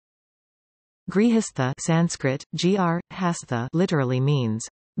Grihastha Sanskrit, Grihastha literally means,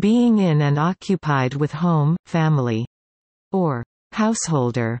 being in and occupied with home, family, or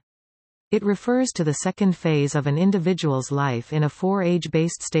householder. It refers to the second phase of an individual's life in a 4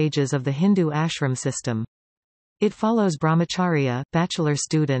 age-based stages of the Hindu ashram system. It follows brahmacharya, bachelor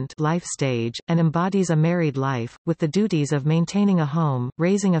student life stage, and embodies a married life, with the duties of maintaining a home,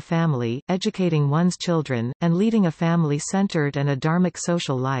 raising a family, educating one's children, and leading a family-centered and a dharmic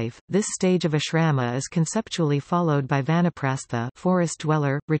social life. This stage of ashrama is conceptually followed by vanaprastha, forest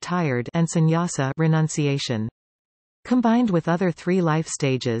dweller, retired, and sannyasa, renunciation. Combined with other 3 life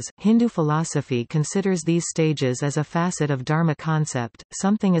stages, Hindu philosophy considers these stages as a facet of dharma concept,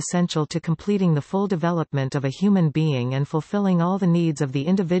 something essential to completing the full development of a human being and fulfilling all the needs of the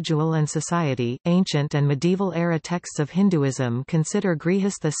individual and society. Ancient and medieval era texts of Hinduism consider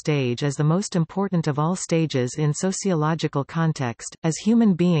Grihastha stage as the most important of all stages in sociological context, as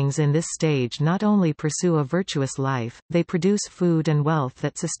human beings in this stage not only pursue a virtuous life, they produce food and wealth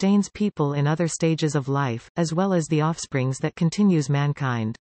that sustains people in other stages of life, as well as the offsprings that continues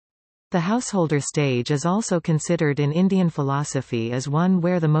mankind. The householder stage is also considered in Indian philosophy as one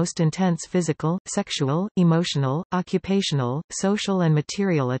where the most intense physical, sexual, emotional, occupational, social and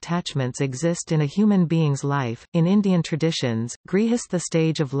material attachments exist in a human being's life. In Indian traditions, Grihastha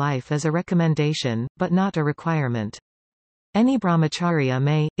stage of life is a recommendation, but not a requirement. Any brahmacharya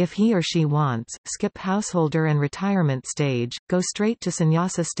may, if he or she wants, skip householder and retirement stage, go straight to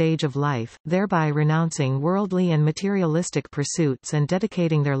sannyasa stage of life, thereby renouncing worldly and materialistic pursuits and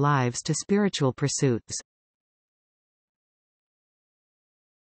dedicating their lives to spiritual pursuits.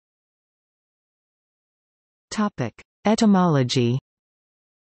 Etymology.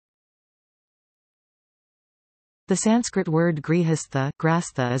 The Sanskrit word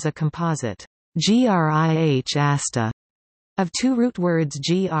grihastha is a composite grihastha of 2 root words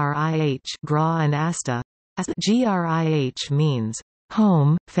grih gra and asta. Grih means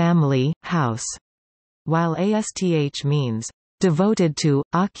home, family, house, while asth means devoted to,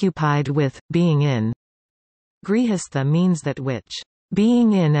 occupied with, being in. Grihastha means that which,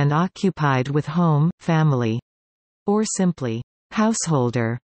 being in and occupied with home, family, or simply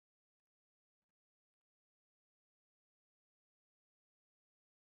householder.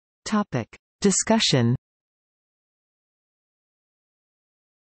 Discussion.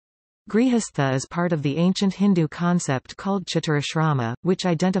 Grihastha is part of the ancient Hindu concept called Chaturashrama, which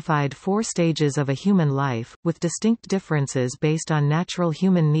identified 4 stages of a human life, with distinct differences based on natural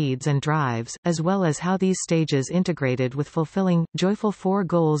human needs and drives, as well as how these stages integrated with fulfilling, joyful 4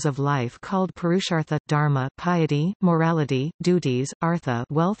 goals of life called Purushartha, Dharma, piety, morality, duties, Artha,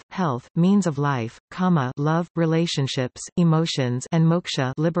 wealth, health, means of life, Kama, love, relationships, emotions, and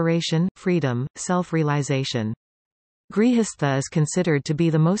Moksha, liberation, freedom, self-realization. Grihastha is considered to be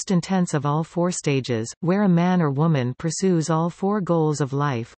the most intense of all 4 stages, where a man or woman pursues all 4 goals of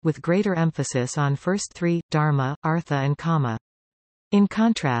life, with greater emphasis on first 3, dharma, artha and kama. In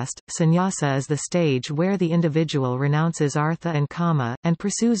contrast, sannyasa is the stage where the individual renounces artha and kama, and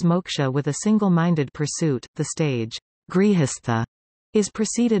pursues moksha with a single-minded pursuit. The stage, grihastha, is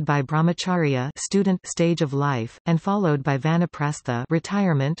preceded by brahmacharya student stage of life, and followed by vanaprastha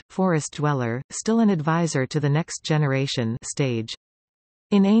retirement, forest dweller, still an advisor to the next generation stage.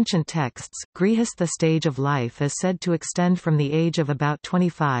 In ancient texts, Grihastha stage of life is said to extend from the age of about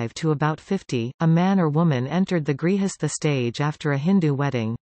 25 to about 50. A man or woman entered the Grihastha stage after a Hindu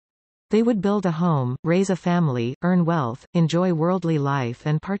wedding. They would build a home, raise a family, earn wealth, enjoy worldly life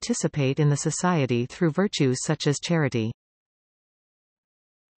and participate in the society through virtues such as charity.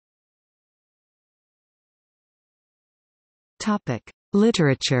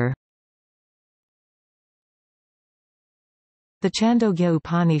 Literature. The Chandogya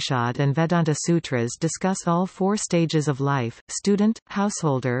Upanishad and Vedanta Sutras discuss all 4 stages of life: student,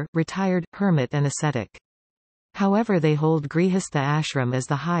 householder, retired, hermit and ascetic. However, they hold Grihastha ashram as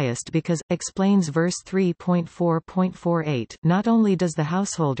the highest because, explains verse 3.4.48, not only does the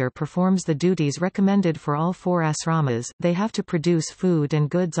householder performs the duties recommended for all 4 asramas, they have to produce food and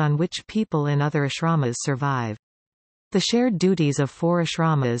goods on which people in other ashramas survive. The shared duties of 4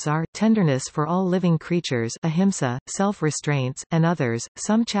 ashramas are tenderness for all living creatures, ahimsa, self-restraints, and others.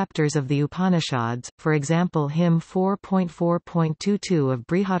 Some chapters of the Upanishads, for example hymn 4.4.22 of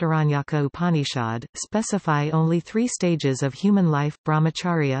Brihadaranyaka Upanishad, specify only 3 stages of human life: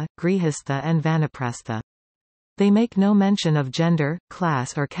 brahmacharya, grihastha and vanaprastha. They make no mention of gender,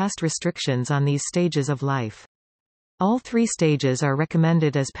 class or caste restrictions on these stages of life. All 3 stages are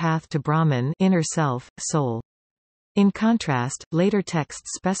recommended as path to Brahman, inner self, soul. In contrast, later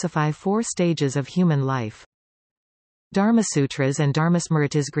texts specify 4 stages of human life. Dharmasutras and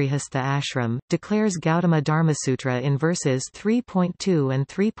Dharmasmritis. Grihastha ashram, declares Gautama Dharmasutra in verses 3.2 and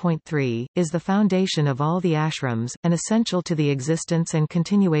 3.3, is the foundation of all the ashrams, and essential to the existence and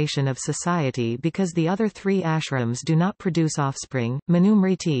continuation of society because the other three ashrams do not produce offspring.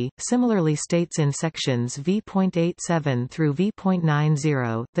 Manumriti similarly states in sections v.87 through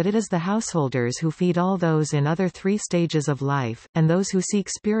v.90 that it is the householders who feed all those in other three stages of life, and those who seek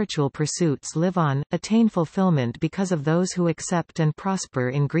spiritual pursuits live on, attain fulfillment because of those who accept and prosper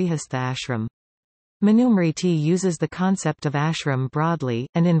in Grihastha ashram. Manumriti uses the concept of ashram broadly,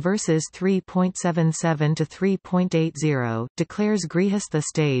 and in verses 3.77 to 3.80, declares Grihastha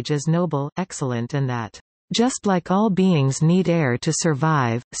stage as noble, excellent and that, "Just like all beings need air to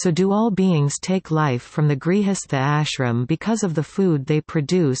survive, so do all beings take life from the Grihastha ashram because of the food they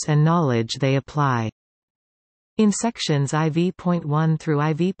produce and knowledge they apply." In sections IV.1 through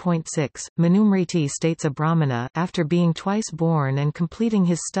IV.6, Manumriti states a Brahmana, after being twice born and completing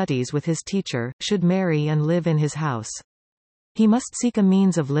his studies with his teacher, should marry and live in his house. He must seek a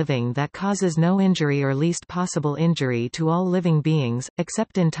means of living that causes no injury or least possible injury to all living beings,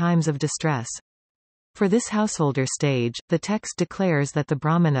 except in times of distress. For this householder stage, the text declares that the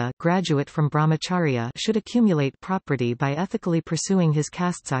Brahmana, graduate from brahmacharya, should accumulate property by ethically pursuing his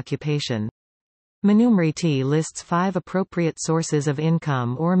caste's occupation. Manumriti lists 5 appropriate sources of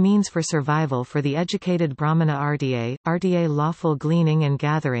income or means for survival for the educated Brahmana: RTA lawful gleaning and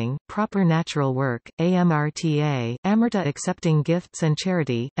gathering, proper natural work, AMRTA, Amrta accepting gifts and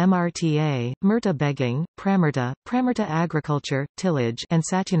charity, MRTA, Mrta begging, Pramrta agriculture, tillage, and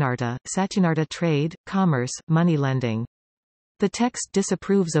Satyanarta trade, commerce, money lending. The text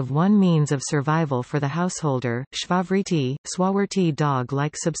disapproves of one means of survival for the householder, Shvavriti, Swawarti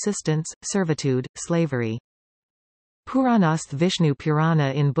dog-like subsistence, servitude, slavery. Puranasth Vishnu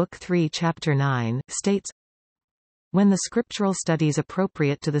Purana in Book 3 Chapter 9, states, when the scriptural studies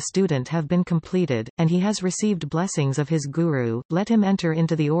appropriate to the student have been completed, and he has received blessings of his guru, let him enter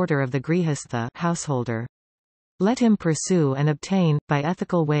into the order of the Grihastha householder. Let him pursue and obtain, by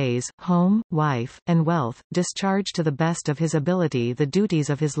ethical ways, home, wife, and wealth, discharge to the best of his ability the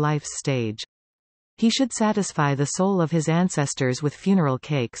duties of his life's stage. He should satisfy the soul of his ancestors with funeral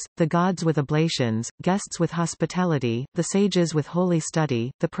cakes, the gods with oblations, guests with hospitality, the sages with holy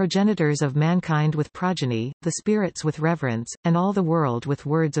study, the progenitors of mankind with progeny, the spirits with reverence, and all the world with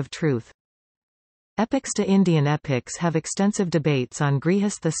words of truth. Epics to Indian epics have extensive debates on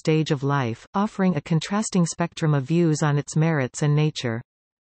Grihastha stage of life, offering a contrasting spectrum of views on its merits and nature.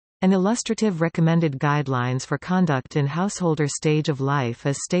 An illustrative recommended guidelines for conduct in householder stage of life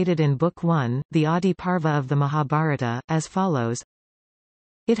is stated in Book 1, the Adi Parva of the Mahabharata, as follows.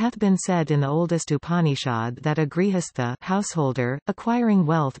 It hath been said in the oldest Upanishad that a Grihastha householder, acquiring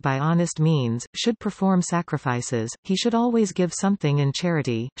wealth by honest means, should perform sacrifices, he should always give something in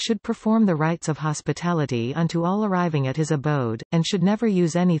charity, should perform the rites of hospitality unto all arriving at his abode, and should never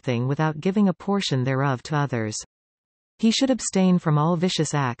use anything without giving a portion thereof to others. He should abstain from all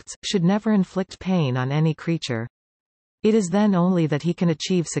vicious acts, should never inflict pain on any creature. It is then only that he can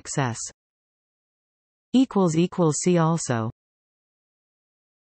achieve success. See also